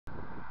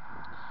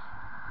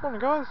Morning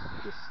guys,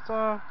 just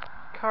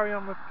carry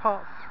on with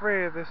part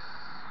 3 of this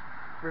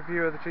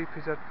review of the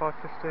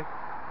GPz550.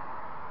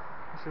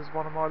 This is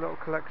one of my little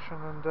collection,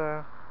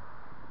 and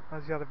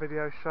as the other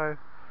videos show,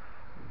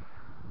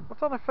 I've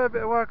done a fair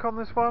bit of work on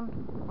this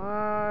one.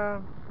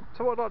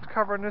 So what I'd like to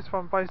cover in this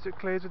one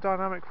basically is a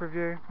dynamic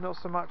review, not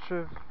so much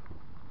of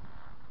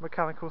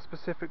mechanical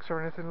specifics or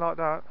anything like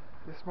that.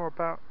 It's more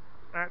about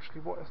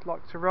actually what it's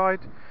like to ride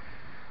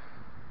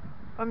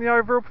and the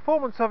overall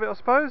performance of it, I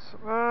suppose.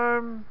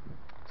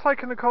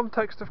 Taking the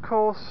context, of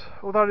course,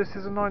 although this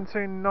is a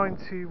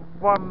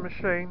 1991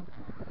 machine,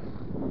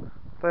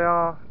 they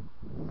are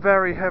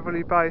very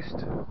heavily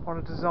based on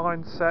a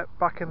design set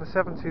back in the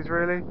 70s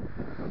really.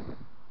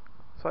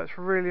 So it's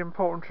really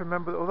important to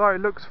remember that although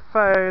it looks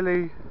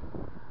fairly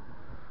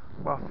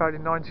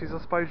 90s I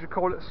suppose you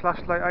call it, /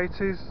 late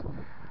 80s,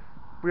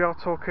 we are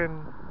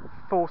talking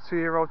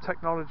 40-year-old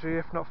technology,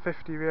 if not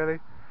 50 really.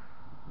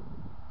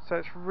 So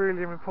it's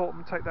really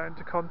important to take that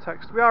into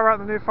context. We are out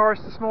in the New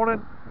Forest this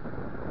morning,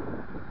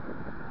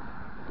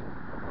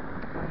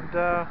 and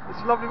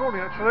it's a lovely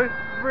morning actually,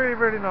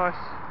 really nice.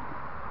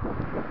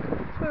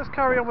 So let's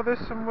carry on with this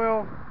and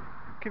we'll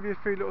give you a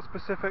few little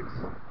specifics.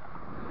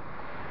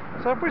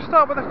 So if we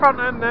start with the front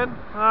end then,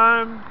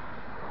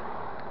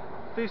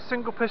 these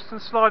single piston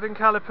sliding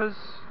calipers,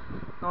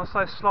 and I'll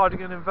say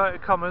sliding in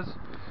inverted commas,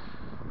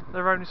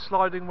 they're only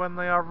sliding when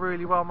they are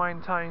really well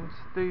maintained.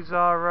 These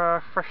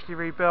are freshly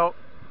rebuilt.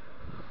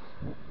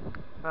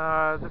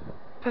 The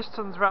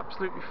pistons are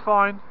absolutely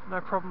fine,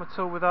 no problem at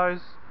all with those.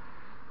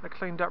 They're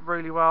cleaned up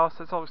really well,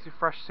 so it's obviously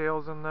fresh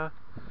seals and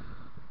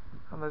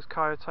those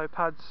Kyoto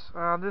pads.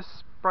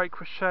 This brake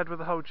was shared with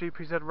the whole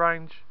GPz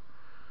range,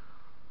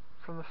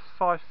 from the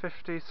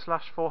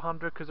 550/400,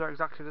 because they're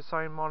exactly the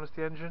same minus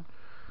the engine,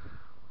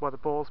 well the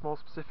balls more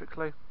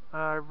specifically,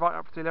 right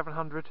up to the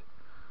 1100.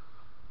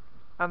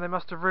 And they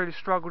must have really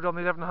struggled on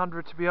the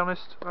 1100 to be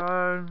honest.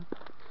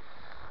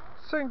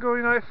 Single,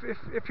 you know,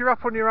 if you're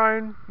up on your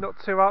own, not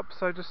two up,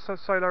 so just a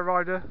solo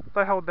rider,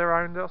 they hold their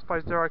own, I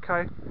suppose they're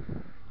okay.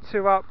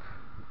 Two up,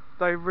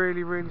 they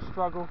really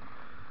struggle.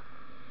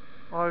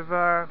 I've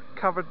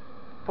covered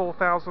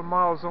 4,000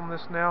 miles on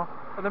this now,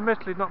 and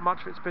admittedly not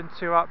much of it's been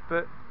two up,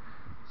 but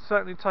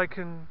certainly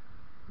taken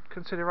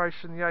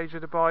consideration the age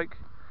of the bike.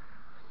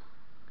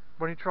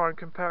 When you try and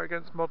compare it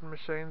against modern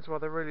machines, well,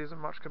 there really isn't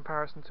much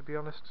comparison to be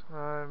honest.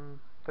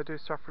 They do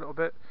suffer a little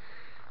bit.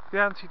 The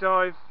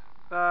anti-dive,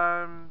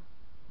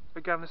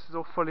 again, this is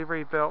all fully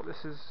rebuilt.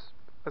 This is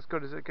as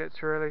good as it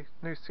gets really.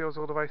 New seals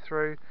all the way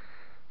through,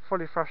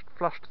 fully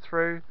flushed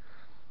through.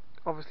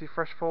 Obviously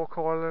fresh fork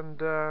oil, and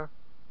the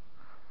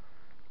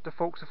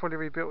forks are fully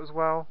rebuilt as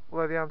well,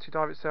 although the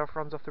anti-dive itself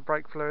runs off the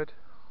brake fluid,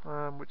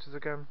 which is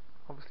again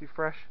obviously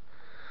fresh.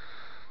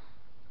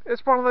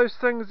 It's one of those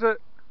things that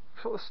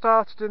sort of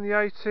started in the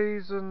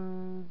 80s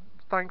and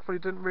thankfully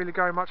didn't really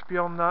go much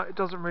beyond that. It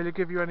doesn't really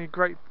give you any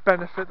great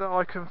benefit that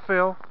I can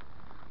feel,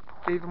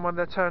 even when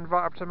they're turned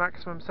right up to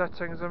maximum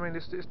settings. I mean,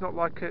 it's not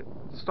like it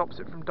stops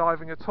it from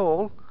diving at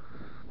all.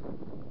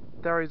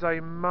 There is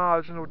a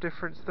marginal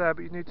difference there,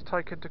 but you need to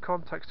take into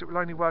context it will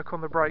only work on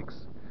the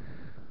brakes,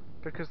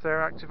 because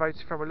they're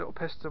activated from a little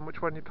piston,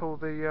 which when you pull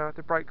the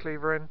brake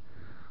lever in,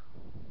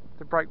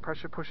 the brake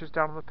pressure pushes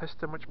down on the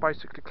piston, which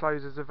basically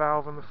closes the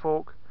valve and the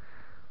fork.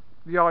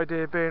 The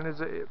idea being is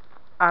that it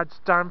adds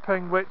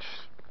damping,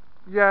 which,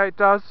 yeah, it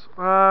does,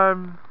 but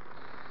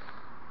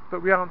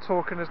we aren't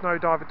talking there's no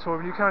dive at all. I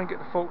mean, you can get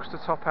the forks to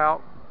top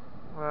out,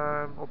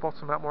 or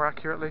bottom out more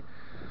accurately,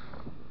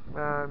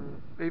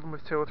 even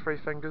with 2 or 3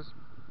 fingers.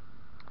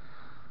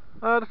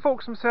 The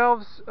forks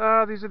themselves,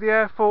 these are the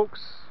air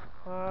forks,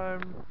 the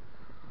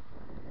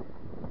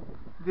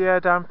air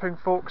damping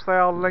forks. They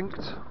are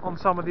linked on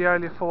some of the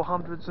earlier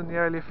 400s, and the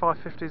earlier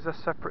 550s they're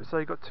separate, so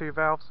you've got 2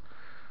 valves.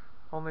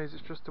 On these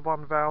it's just the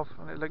 1 valve,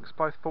 and it links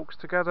both forks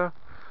together.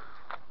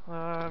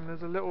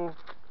 There's a little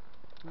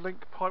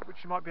link pipe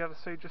which you might be able to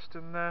see just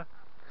in there,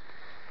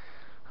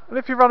 and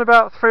if you run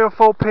about 3 or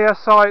 4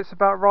 psi it's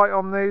about right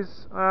on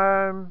these.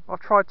 I've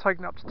tried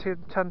taking up to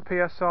 10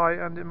 psi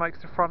and it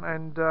makes the front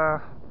end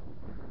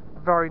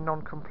very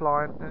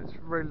non-compliant, and it's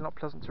really not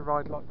pleasant to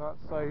ride like that.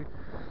 So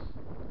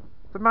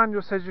the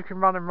manual says you can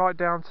run them right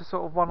down to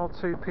sort of 1 or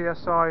 2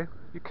 psi.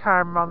 You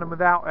can run them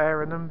without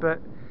air in them,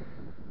 but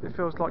it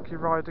feels like you're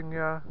riding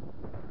an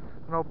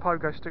old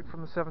pogo stick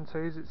from the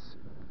 70s. It's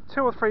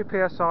 2 or 3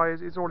 psi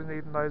is all you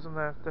need in those, and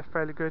they're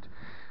fairly good.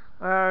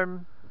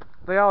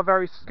 They are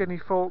very skinny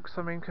forks.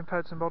 I mean,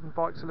 compared to modern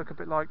bikes, they look a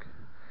bit like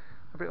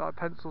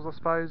pencils, I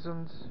suppose.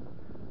 And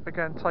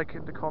again, take it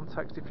into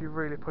context. If you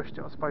really pushed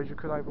it, I suppose you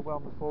could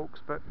overwhelm the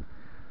forks, but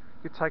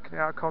you're taking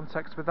it out of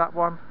context with that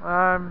one.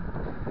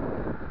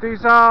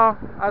 These are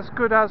as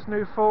good as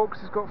new forks.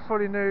 It's got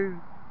fully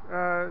new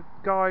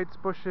guides,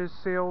 bushes,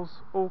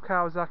 seals, all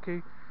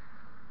Kawasaki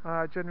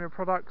genuine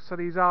products. So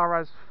these are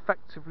as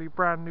effectively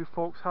brand new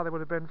forks how they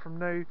would have been from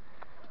new.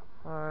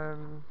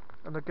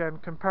 And again,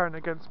 comparing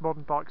against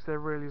modern bikes, there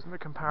really isn't a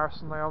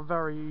comparison. They are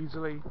very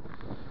easily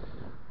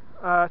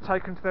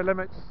taken to their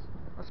limits,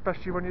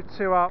 especially when you're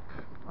 2 up.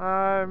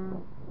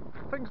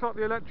 things like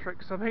the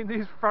electrics, I mean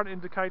these front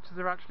indicators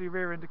are actually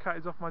rear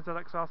indicators off my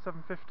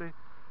XJ600,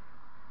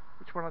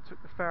 which when I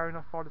took the fairing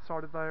off I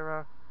decided they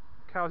were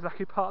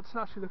Kawasaki parts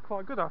and actually look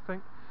quite good, I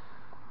think.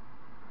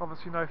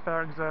 Obviously no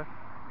fairing's a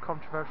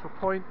controversial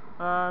point.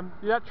 The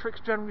electrics,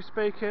 generally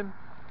speaking,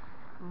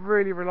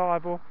 really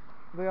reliable.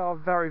 They are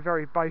very,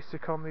 very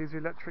basic on these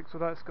electrics,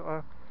 although it's got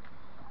a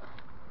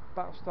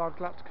Battlestar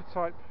Galactica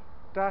type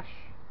dash.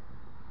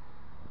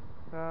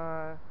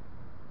 The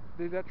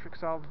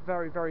electrics are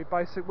very, very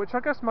basic, which I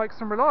guess makes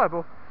them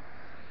reliable.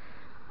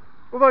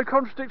 Although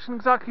contradicting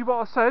exactly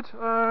what I said,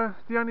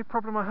 the only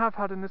problem I have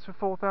had in this for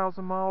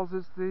 4,000 miles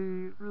is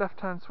the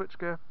left-hand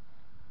switchgear.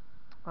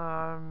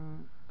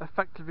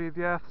 Effectively,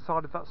 the earth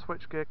side of that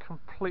switchgear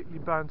completely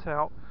burnt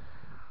out.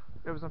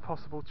 It was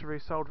impossible to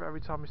resolder it.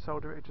 Every time you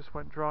solder it, it just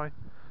went dry.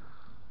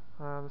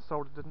 The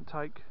solder didn't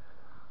take,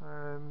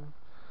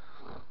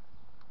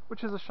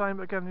 which is a shame.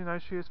 But again, you know,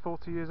 she is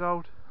 40 years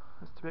old.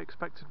 That's to be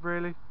expected,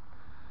 really.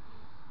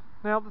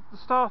 Now, the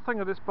star thing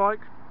of this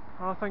bike,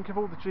 I think of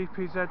all the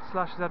GPz/Z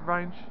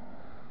range,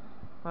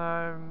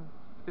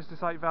 is this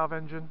 8-valve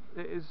engine.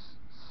 It is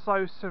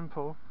so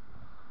simple.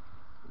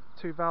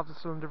 2 valves a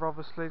cylinder,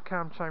 obviously. The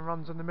cam chain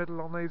runs in the middle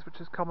on these,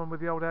 which is common with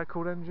the old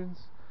air-cooled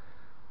engines.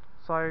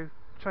 So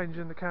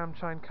changing the cam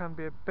chain can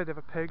be a bit of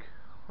a pig.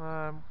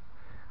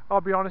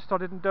 I'll be honest, I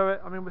didn't do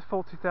it. I mean, with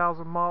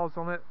 40,000 miles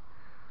on it,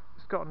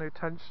 it's got a new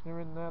tensioner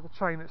in there. The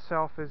chain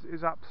itself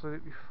is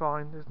absolutely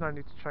fine. There's no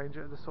need to change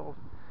it at that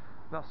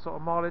sort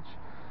of mileage.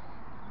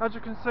 As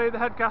you can see, the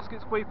head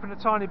gasket's weeping a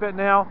tiny bit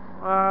now.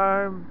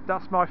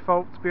 That's my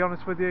fault, to be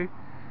honest with you.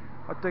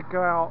 I did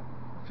go out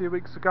a few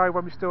weeks ago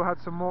when we still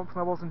had some warmth and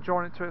I wasn't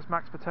enjoying it to its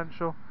max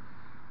potential.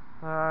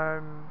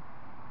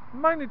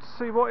 Mainly to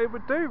see what it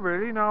would do,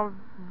 really. You know,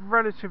 I'm a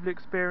relatively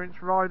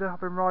experienced rider. I've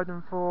been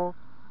riding for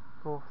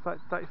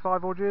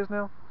 35 odd years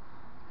now.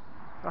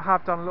 I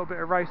have done a little bit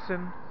of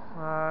racing,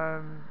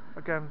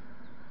 again,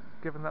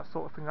 given that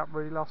sort of thing up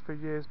really last few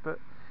years, but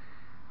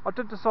I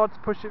did decide to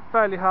push it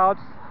fairly hard,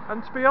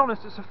 and to be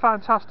honest, it's a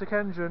fantastic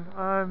engine.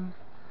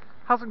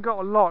 Hasn't got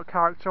a lot of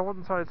character. I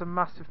wouldn't say it's a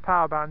massive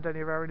power band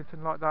anywhere or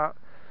anything like that,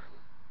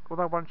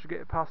 although once you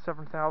get it past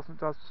 7,000 it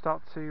does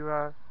start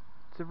to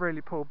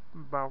really pull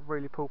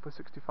for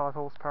 65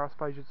 horsepower, I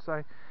suppose you'd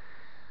say.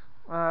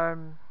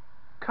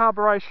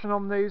 Carburation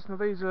on these, now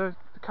these are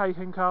the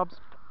K-Hin carbs,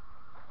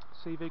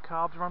 CV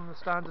carbs, running the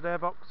standard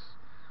airbox.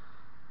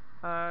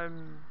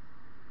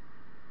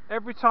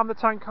 Every time the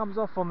tank comes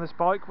off on this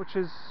bike, which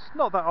is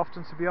not that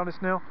often to be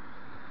honest now,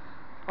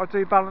 I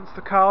do balance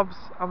the carbs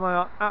and they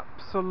are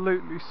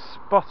absolutely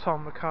spot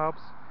on, the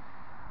carbs.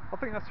 I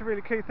think that's a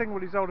really key thing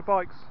with these older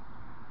bikes.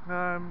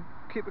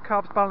 Keep the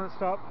carbs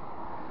balanced up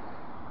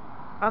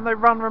and they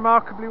run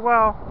remarkably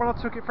well. When I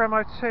took it for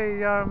MOT,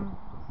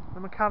 the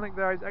mechanic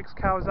there is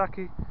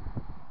ex-Kawasaki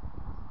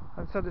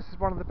and said this is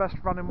one of the best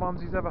running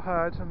ones he's ever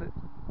heard, and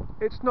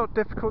it's not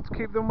difficult to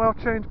keep them well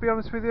tuned, to be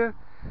honest with you.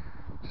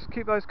 Just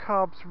keep those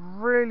carbs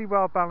really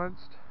well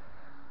balanced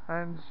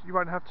and you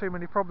won't have too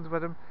many problems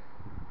with them.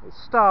 It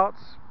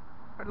starts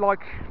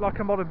like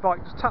a modern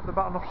bike, just tap the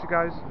button, off she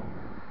goes.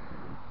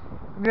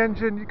 And the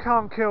engine, you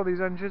can't kill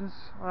these engines.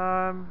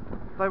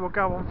 They will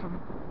go on for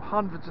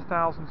hundreds of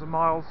thousands of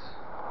miles.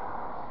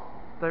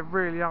 They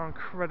really are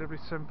incredibly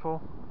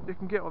simple. You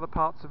can get all the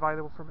parts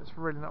available from it, it's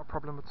really not a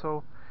problem at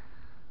all.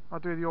 I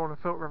do the oil and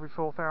filter every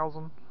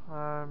 4,000,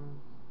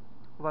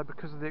 although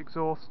because of the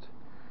exhaust,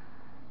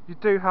 you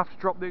do have to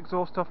drop the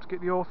exhaust off to get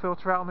the oil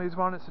filter out on these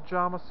ones. It's a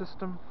Yamaha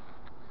system.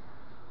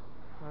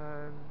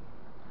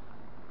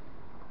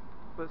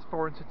 But it's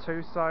 4 into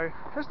 2, so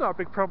it's not a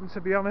big problem, to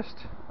be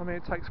honest. I mean,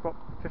 it takes what,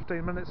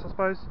 15 minutes I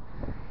suppose.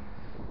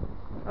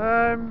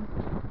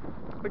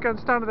 Again,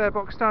 standard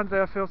airbox, standard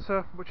air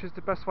filter, which is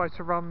the best way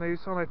to run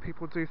these. I know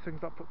people do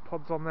things like put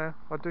pods on there.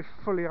 I do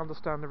fully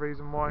understand the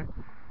reason why,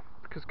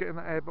 because getting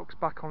that airbox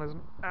back on is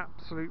an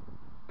absolute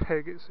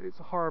pig. It's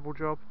a horrible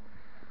job.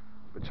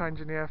 But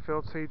changing the air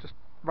filter, you just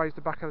raise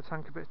the back of the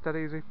tank a bit, it's dead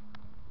easy.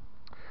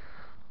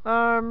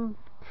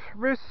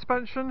 Rear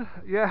suspension,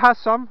 yeah, it has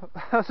some.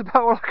 That's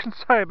about all I can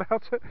say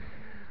about it.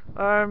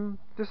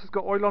 This has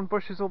got oil-on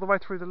bushes all the way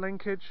through the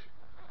linkage.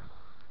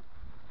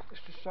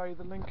 Let's just show you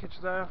the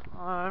linkage there.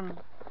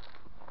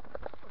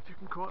 If you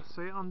can quite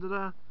see it under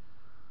there.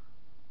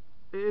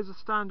 It is a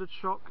standard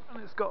shock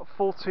and it's got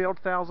 40 odd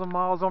thousand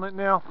miles on it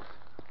now.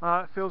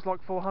 It feels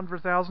like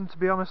 400,000, to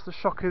be honest. The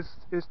shock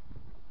is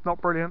not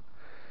brilliant.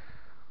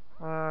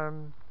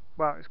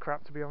 Well, it's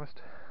crap, to be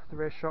honest. The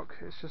rear shock,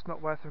 it's just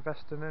not worth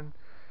investing in.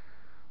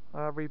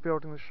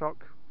 Rebuilding the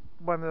shock.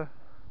 When the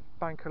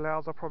bank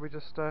allows, I'll probably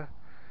just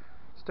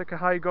stick a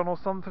Hagon or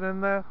something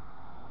in there.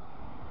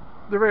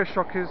 The rear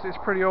shock is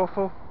pretty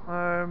awful.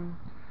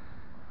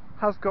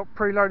 Has got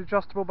preload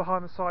adjustable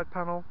behind the side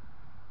panel,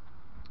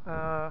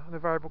 and a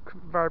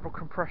variable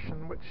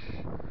compression,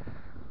 which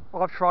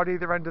I've tried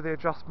either end of the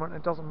adjustment.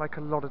 It doesn't make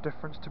a lot of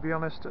difference, to be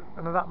honest.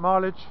 And at that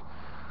mileage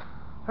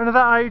and at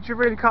that age, you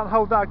really can't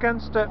hold that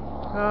against it.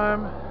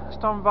 It's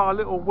done via a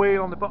little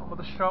wheel on the bottom of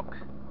the shock.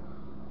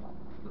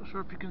 Not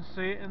sure if you can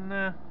see it in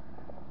there.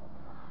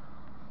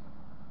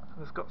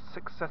 It's got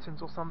 6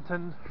 settings or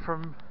something,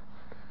 from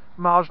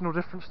marginal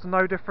difference to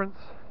no difference.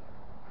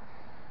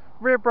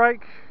 Rear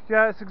brake,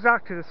 yeah, it's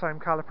exactly the same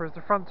caliper as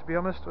the front, to be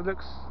honest. The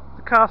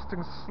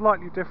casting's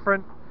slightly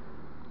different,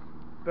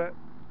 but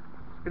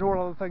in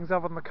all other things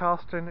other than the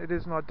casting, it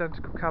is an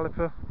identical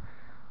caliper.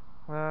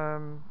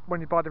 When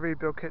you buy the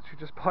rebuild kits, you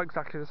just buy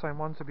exactly the same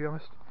one, to be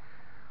honest.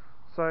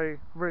 So,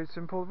 really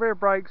simple. Rear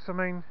brakes, I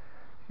mean,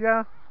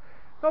 yeah,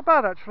 not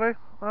bad actually.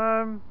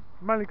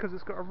 Mainly because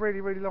it's got a really,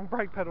 really long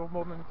brake pedal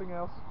more than anything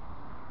else,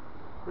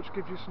 which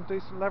gives you some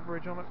decent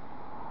leverage on it.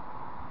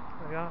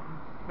 There you are,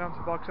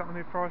 mountain bikes out in the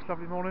New Forest,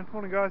 lovely morning.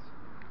 Morning guys.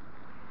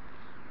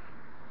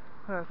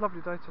 Yeah, it's a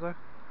lovely day today.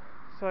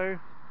 So,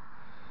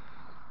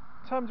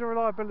 in terms of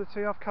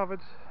reliability, I've covered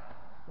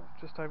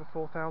just over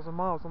 4,000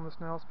 miles on this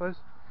now, I suppose.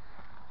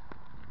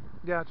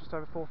 Yeah, just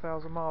over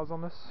 4,000 miles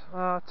on this.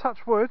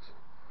 Touch wood,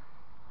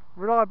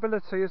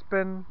 reliability has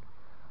been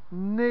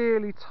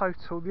nearly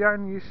total. The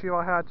only issue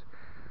I had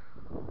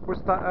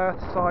was that earth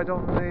side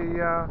on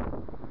the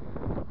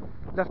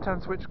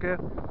left-hand switchgear,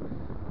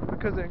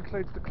 because it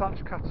includes the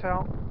clutch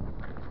cutout.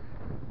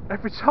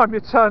 Every time you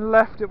turn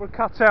left, it would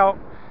cut out,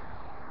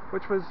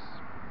 which was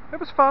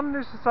fun,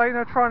 needless to say. You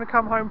know, trying to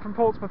come home from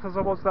Portsmouth as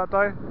I was that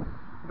day,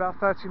 about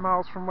 30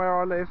 miles from where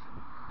I live.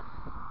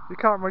 You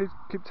can't really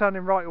keep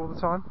turning right all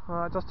the time.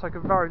 It does take a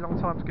very long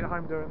time to get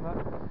home doing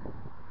that.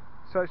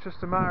 So it's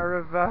just a matter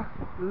of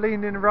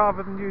leaning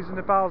rather than using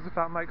the bars, if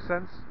that makes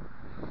sense.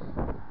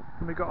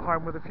 And we got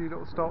home with a few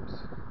little stops.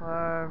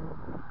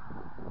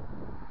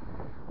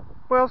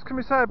 What else can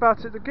we say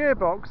about it? The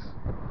gearbox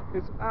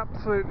is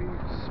absolutely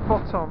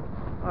spot on.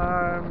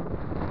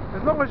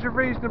 As long as you're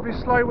reasonably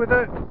slow with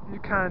it, you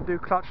can do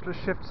clutchless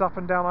shifts up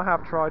and down. I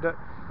have tried it.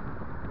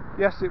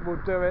 Yes, it will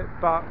do it,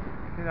 but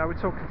you know, we're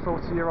talking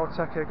 40-year-old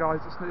tech here,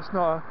 guys. It's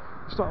not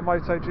a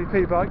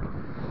MotoGP bike.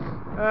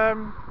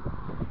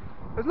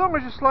 As long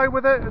as you're slow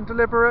with it and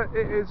deliberate,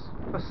 it is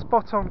a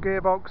spot-on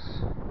gearbox.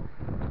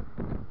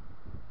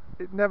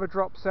 It never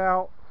drops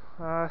out.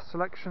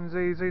 Selection's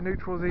easy,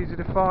 neutral's easy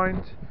to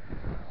find.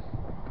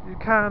 You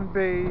can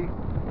be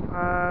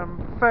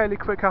fairly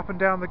quick up and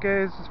down the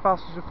gears, as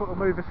fast as your foot will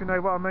move, if you know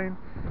what I mean.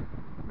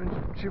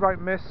 And she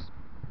won't miss.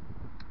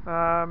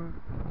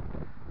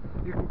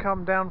 You can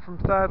come down from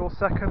third or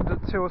second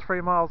at 2 or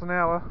 3 miles an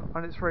hour,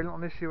 and it's really not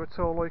an issue at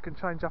all. Or you can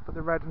change up at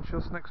the red and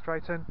she'll sneak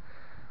straight in.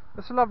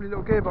 It's a lovely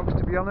little gearbox,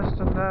 to be honest,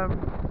 and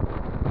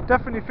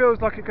definitely feels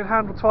like it could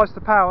handle twice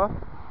the power,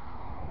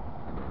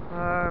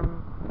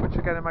 which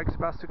again it makes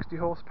about 60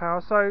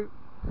 horsepower. So,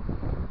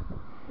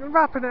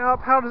 wrapping it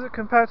up, how does it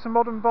compare to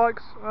modern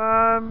bikes?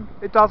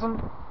 It doesn't,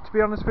 to be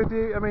honest with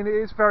you. I mean, it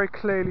is very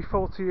clearly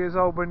 40 years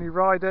old when you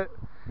ride it.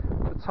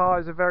 The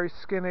tyres are very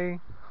skinny.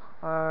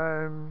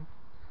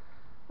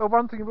 Well,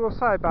 one thing I will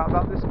say about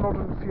that, this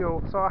modern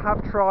fuel, so I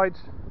have tried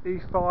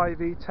E5,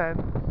 E10.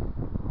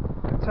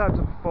 In terms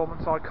of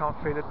performance, I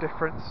can't feel a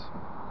difference.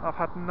 I've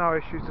had no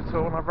issues at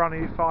all, and I've run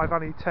E5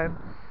 and E10.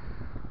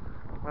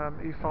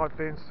 E5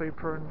 being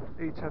super and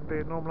E10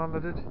 being normal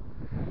unleaded.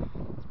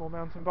 Small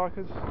mountain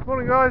bikers.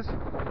 Morning guys!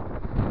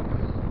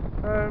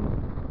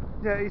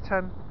 Yeah,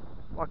 E10,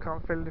 I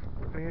can't feel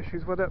any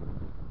issues with it.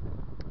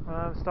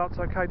 Starts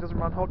okay, doesn't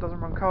run hot, doesn't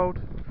run cold.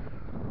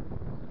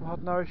 I've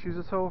had no issues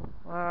at all.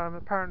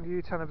 Apparently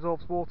E10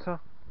 absorbs water.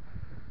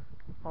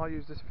 I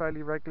use this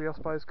fairly regularly, I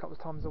suppose, a couple of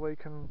times a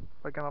week, and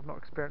again I've not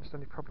experienced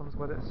any problems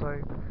with it,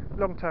 so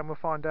long term we'll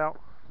find out.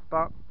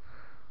 But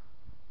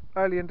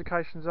early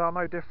indications are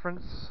no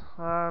difference.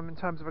 In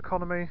terms of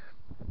economy,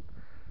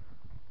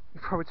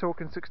 you're probably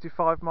talking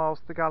 65 miles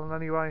to the gallon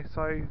anyway,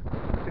 so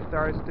if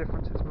there is a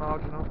difference it's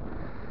marginal.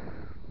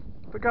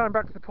 But going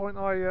back to the point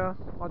I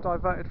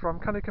diverted from,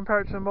 can you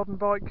compare it to a modern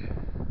bike?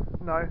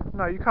 No,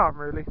 you can't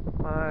really.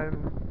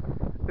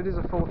 It is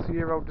a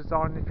 40-year-old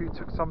design. If you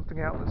took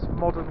something out that's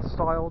modern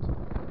styled,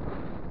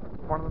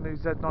 one of the new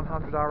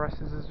Z900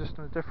 RSs is just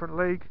in a different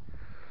league.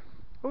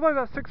 Although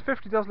that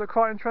 650 does look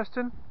quite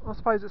interesting. I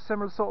suppose it's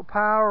similar sort of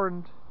power,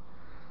 and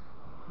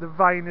the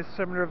vein is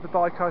similar of the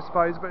bike, I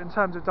suppose, but in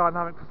terms of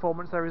dynamic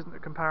performance there isn't a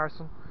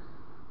comparison.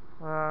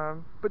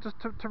 But just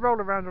to roll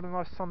around on a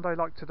nice Sunday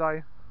like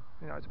today,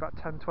 you know, it's about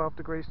 10-12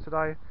 degrees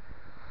today,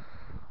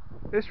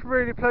 it's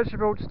really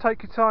pleasurable. Just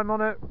take your time on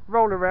it,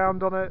 roll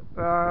around on it.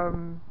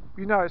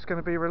 You know it's going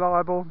to be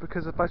reliable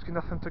because there's basically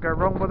nothing to go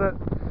wrong with it.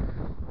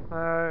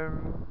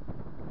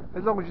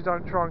 As long as you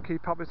don't try and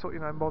keep up with sort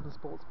of, you know, modern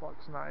sports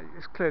bikes, no,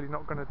 it's clearly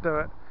not going to do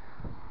it.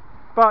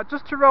 But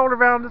just to roll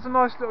around, it's a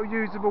nice little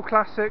usable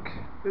classic.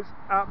 It's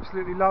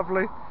absolutely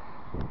lovely.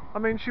 I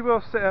mean, she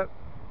will sit at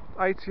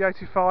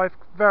 80-85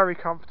 very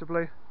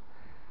comfortably.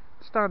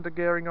 Standard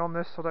gearing on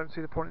this, I don't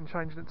see the point in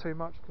changing it too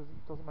much because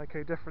it doesn't make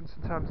any difference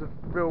in terms of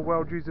real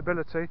world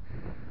usability,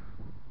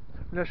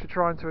 unless you're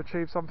trying to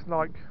achieve something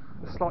like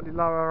a slightly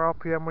lower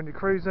RPM when you're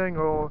cruising,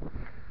 or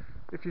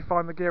if you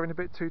find the gearing a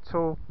bit too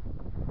tall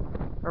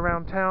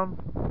around town,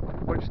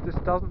 which this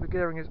doesn't. The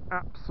gearing is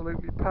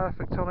absolutely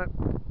perfect on it.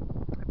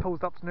 It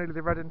pulls up to nearly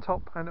the red in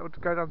top, and it would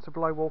go down to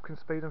below walking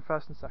speed in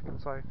first and second,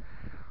 so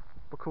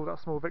we'll call that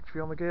a small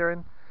victory on the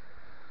gearing.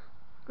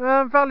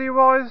 Value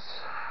wise,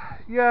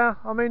 yeah,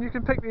 I mean you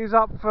can pick these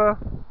up for,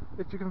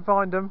 if you can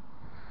find them,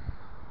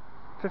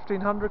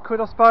 1500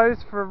 quid I suppose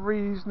for a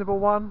reasonable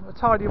one. A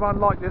tidy one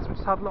like this which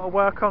has had a lot of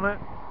work on it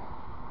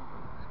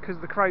because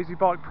of the crazy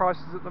bike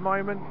prices at the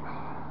moment.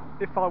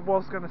 If I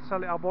was going to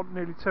sell it I'd want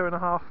nearly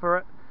 2.5 for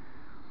it.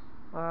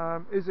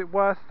 Is it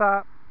worth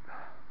that?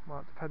 Well,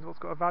 it depends what's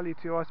got a value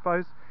to you I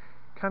suppose.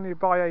 Can you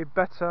buy a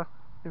better,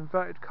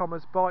 inverted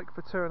commas, bike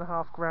for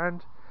 2.5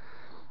 grand?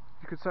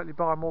 You could certainly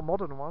buy a more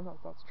modern one,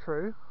 that's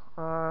true.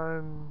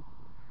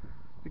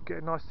 You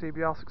get a nice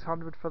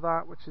CBR600 for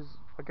that, which is,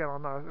 again, I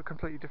know, a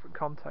completely different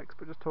context,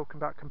 but just talking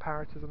about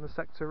comparators in the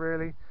sector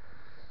really.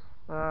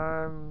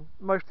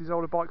 Most of these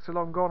older bikes are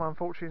long gone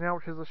unfortunately now,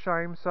 which is a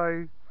shame,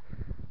 so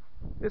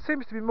it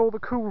seems to be more the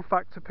cool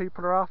factor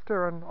people are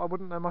after, and I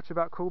wouldn't know much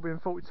about cool being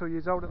 42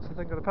 years old, that's a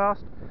thing of the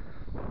past.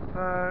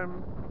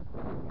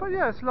 But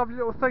yeah, it's a lovely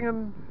little thing,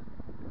 and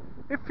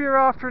if you're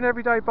after an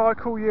everyday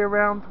bike all year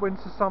round,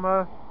 winter,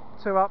 summer,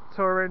 2-up,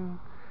 touring,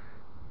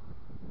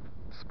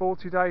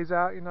 sporty days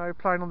out, you know,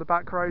 playing on the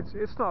back roads,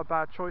 it's not a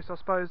bad choice I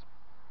suppose.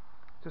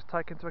 Just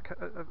take into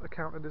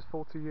account that it's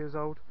 40 years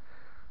old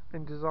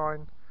in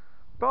design.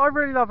 But I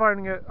really love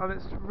owning it, and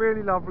it's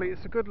really lovely.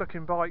 It's a good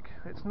looking bike,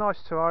 it's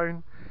nice to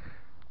own.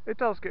 It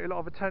does get a lot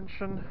of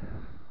attention,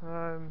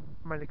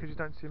 mainly because you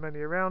don't see many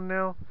around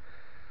now.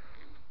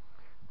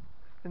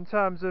 In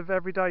terms of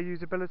everyday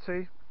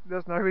usability,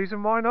 there's no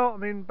reason why not. I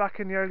mean, back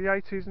in the early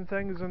 80s and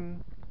things,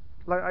 and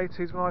late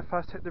 80s when I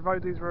first hit the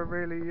road, these were a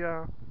really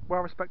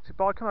well respected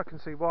bike, and I can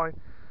see why.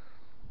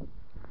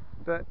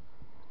 But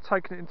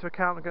taking it into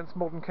account against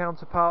modern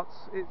counterparts,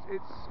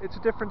 it's a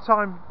different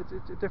time.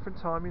 It's a different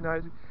time, you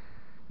know.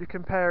 You're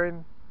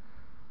comparing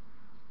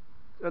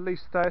at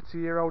least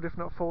 30-year-old, if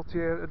not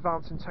 40-year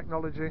advance in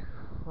technology.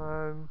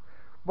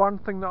 One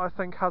thing that I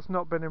think has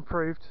not been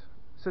improved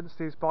since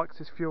these bikes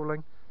is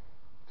fueling.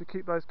 To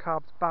keep those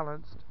carbs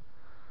balanced,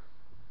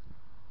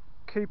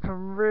 keep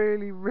them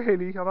really,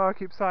 I know I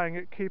keep saying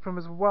it, keep them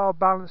as well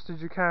balanced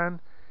as you can.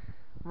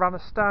 Run a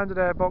standard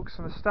airbox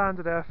and a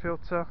standard air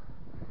filter,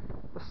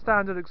 a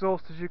standard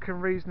exhaust as you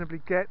can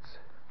reasonably get.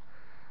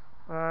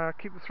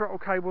 Keep the throttle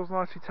cables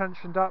nicely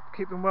tensioned up,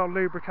 keep them well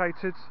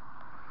lubricated,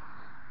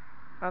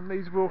 and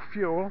these will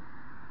fuel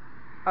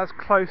as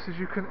close as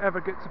you can ever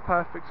get to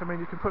perfect. I mean,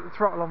 you can put the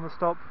throttle on the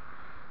stop,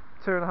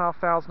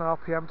 2,500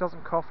 RPM,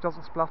 doesn't cough,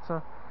 doesn't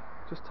splutter,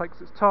 just takes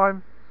its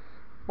time.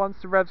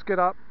 Once the revs get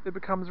up, it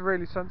becomes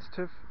really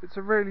sensitive. It's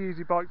a really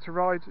easy bike to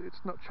ride.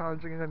 It's not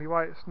challenging in any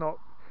way. It's not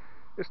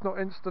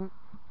instant.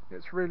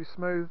 It's really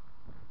smooth.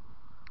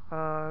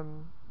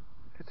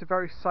 It's a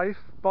very safe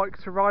bike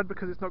to ride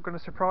because it's not going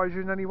to surprise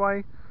you in any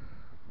way.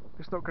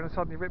 It's not going to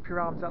suddenly rip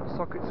your arms out the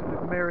sockets with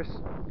the merest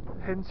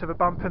hint of a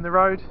bump in the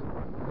road.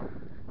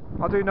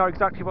 I do know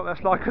exactly what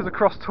that's like as a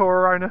cross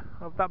tourer owner.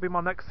 That'll be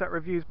my next set of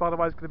reviews, by the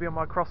way, is going to be on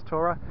my cross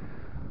tourer,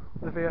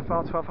 the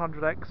VFR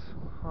 1200X.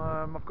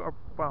 I've got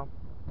a,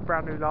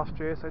 brand new last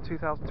year, so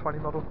 2020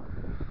 model.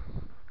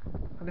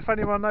 And if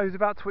anyone knows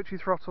about twitchy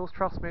throttles,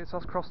 trust me, it's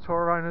us cross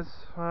tourer owners.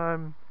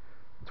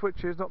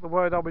 Twitchy is not the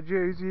word I would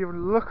use. You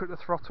even look at the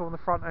throttle on the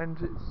front end,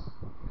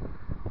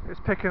 it's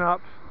picking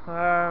up.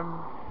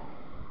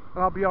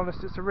 And I'll be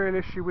honest, it's a real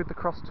issue with the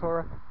cross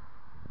tourer.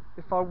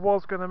 If I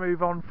was going to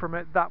move on from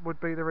it, that would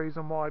be the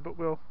reason why, but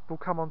we'll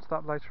come on to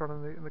that later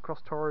on in the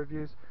cross tourer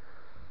reviews.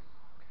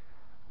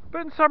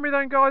 But in summary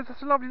then guys,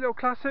 it's a lovely little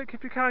classic.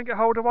 If you can get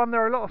hold of one,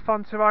 they're a lot of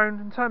fun to own.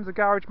 In terms of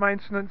garage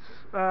maintenance,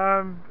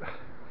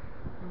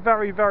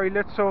 very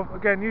little.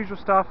 Again, usual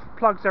stuff,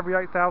 plugs every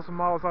 8,000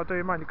 miles I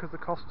do, mainly because the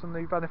cost and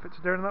the benefits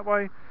of doing it that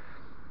way.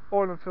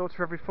 Oil and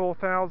filter every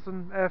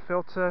 4,000, air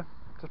filter,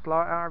 just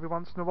blow it out every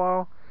once in a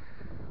while.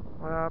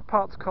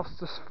 Parts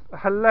cost us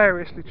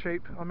hilariously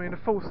cheap. I mean, a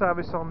full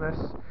service on this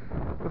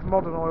with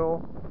modern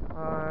oil,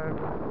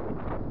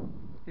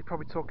 you're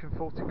probably talking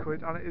 40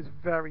 quid, and it is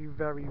very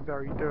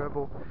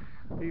doable,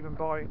 even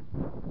by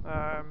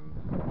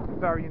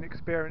very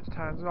inexperienced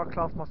hands. And I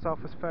class myself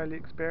as fairly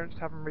experienced,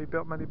 having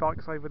rebuilt many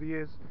bikes over the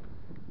years,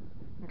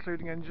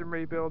 including engine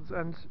rebuilds.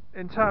 And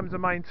in terms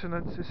of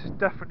maintenance, this is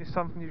definitely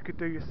something you could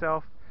do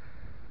yourself,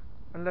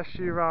 unless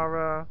you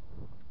are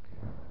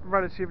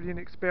relatively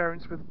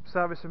inexperienced with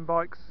servicing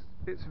bikes.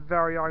 It's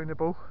very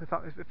ownable, if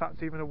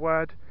that's even a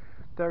word.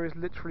 There is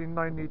literally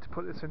no need to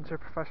put this into a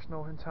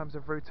professional in terms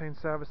of routine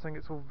servicing.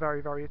 It's all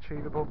very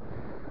achievable.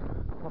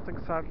 And I think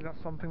sadly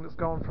that's something that's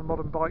gone from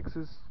modern bikes,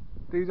 is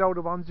these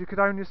older ones you could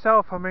own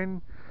yourself. I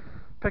mean,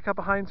 pick up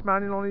a Haynes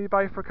manual on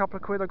eBay for a couple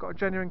of quid. I got a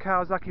genuine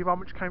Kawasaki one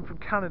which came from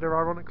Canada,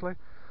 ironically,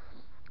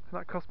 and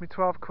that cost me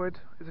 12 quid.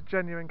 It's a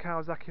genuine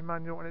Kawasaki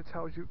manual, and it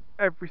tells you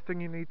everything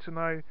you need to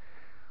know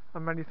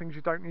and many things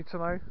you don't need to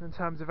know in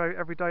terms of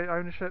everyday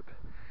ownership.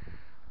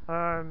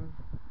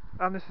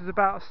 And this is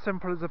about as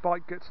simple as a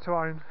bike gets to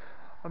own.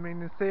 I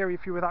mean, in theory,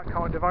 if you were that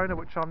kind of owner,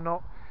 which I'm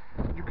not,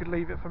 you could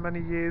leave it for many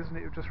years and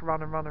it would just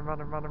run.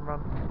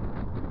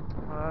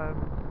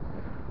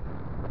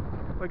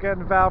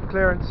 Again, valve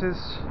clearances,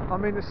 I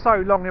mean, it's so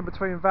long in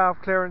between valve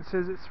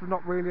clearances, it's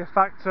not really a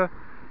factor.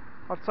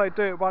 I'd say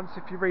do it once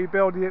if you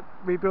rebuild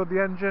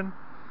the engine.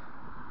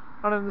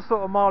 and then the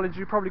sort of mileage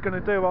you're probably going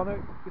to do on it,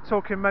 you're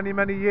talking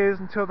many years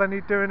until they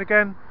need doing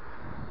again.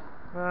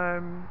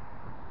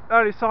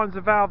 Early signs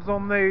of valves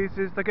on these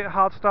is they get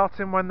hard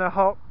starting when they're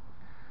hot,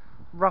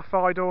 rough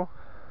idle.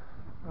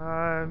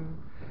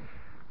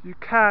 You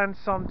can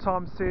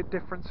sometimes see a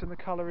difference in the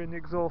colour in the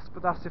exhaust,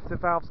 but that's if the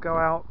valves go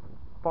out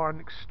by an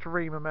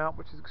extreme amount,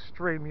 which is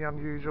extremely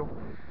unusual.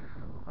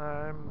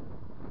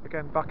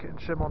 Again, bucket and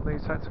shim on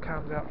these, so it's a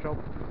canned out job.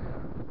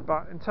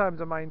 But in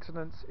terms of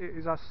maintenance, it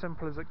is as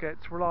simple as it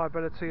gets.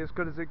 Reliability as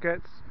good as it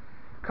gets.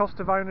 Cost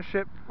of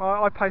ownership,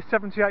 I pay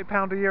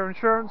 £78 a year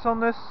insurance on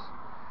this.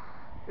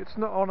 It's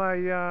not on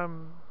a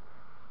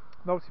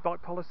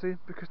multi-bike policy,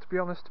 because to be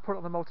honest, to put it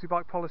on the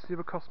multi-bike policy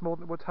would cost more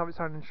than it would to have its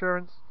own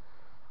insurance.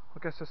 I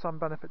guess there's some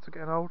benefit to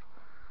getting old.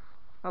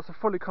 That's a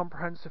fully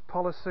comprehensive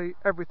policy,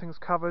 everything's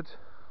covered.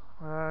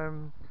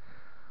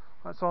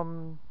 That's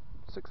on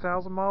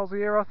 6,000 miles a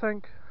year, I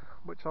think,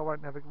 which I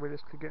won't never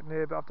realistically get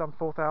near, but I've done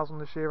 4,000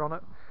 this year on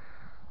it.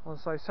 I'll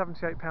say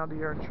 £78 a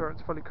year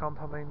insurance, fully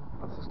comp. I mean,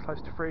 that's as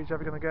close to free as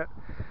you're ever going to get.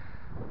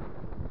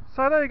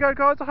 So there you go,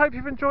 guys. I hope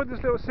you've enjoyed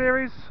this little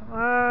series.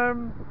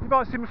 You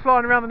might see me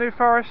flying around the New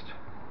Forest,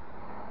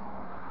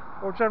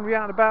 or generally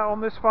out and about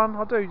on this one.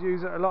 I do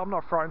use it a lot. I'm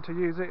not frightened to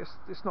use it.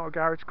 It's not a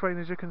garage queen,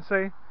 as you can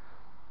see.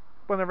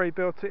 When I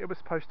rebuilt it, it was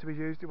supposed to be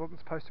used. It wasn't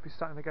supposed to be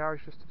sat in the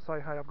garage just to say,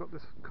 hey, I've got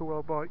this cool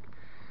old bike.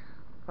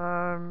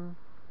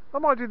 I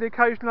might do the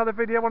occasional other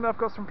video when I've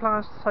got some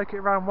plans to take it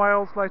around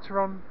Wales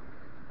later on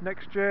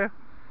next year,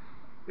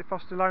 if I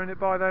still own it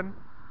by then.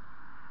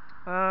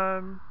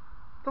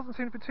 Doesn't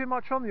seem to be too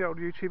much on the old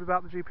YouTube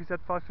about the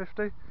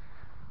GPz550,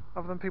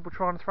 other than people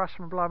trying to thrash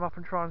them and blow them up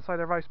and try and say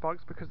they're race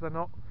bikes, because they're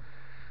not.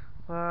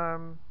 I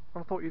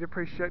thought you'd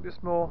appreciate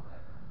this more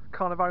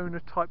kind of owner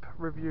type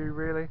review,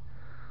 really.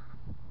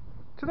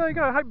 So there you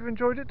go, I hope you've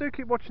enjoyed it. Do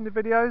keep watching the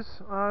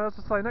videos. As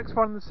I say, next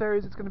one in the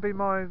series is going to be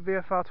my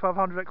VFR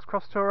 1200X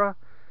Cross Tourer.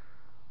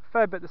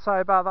 Fair bit to say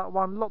about that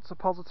one, lots of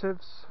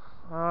positives,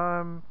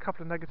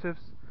 couple of negatives,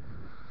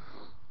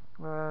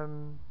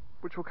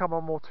 which will come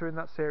on more to in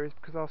that series,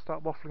 because I'll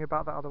start waffling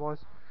about that otherwise.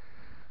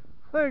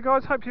 There you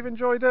guys, hope you've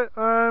enjoyed it.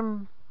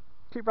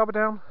 Keep rubber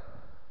down,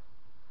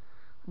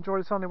 enjoy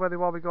the sunny weather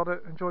while we got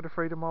it, enjoy the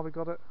freedom while we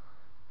got it.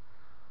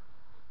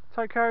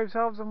 Take care of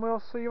yourselves, and we'll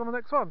see you on the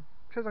next one.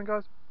 Cheers then,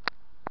 guys.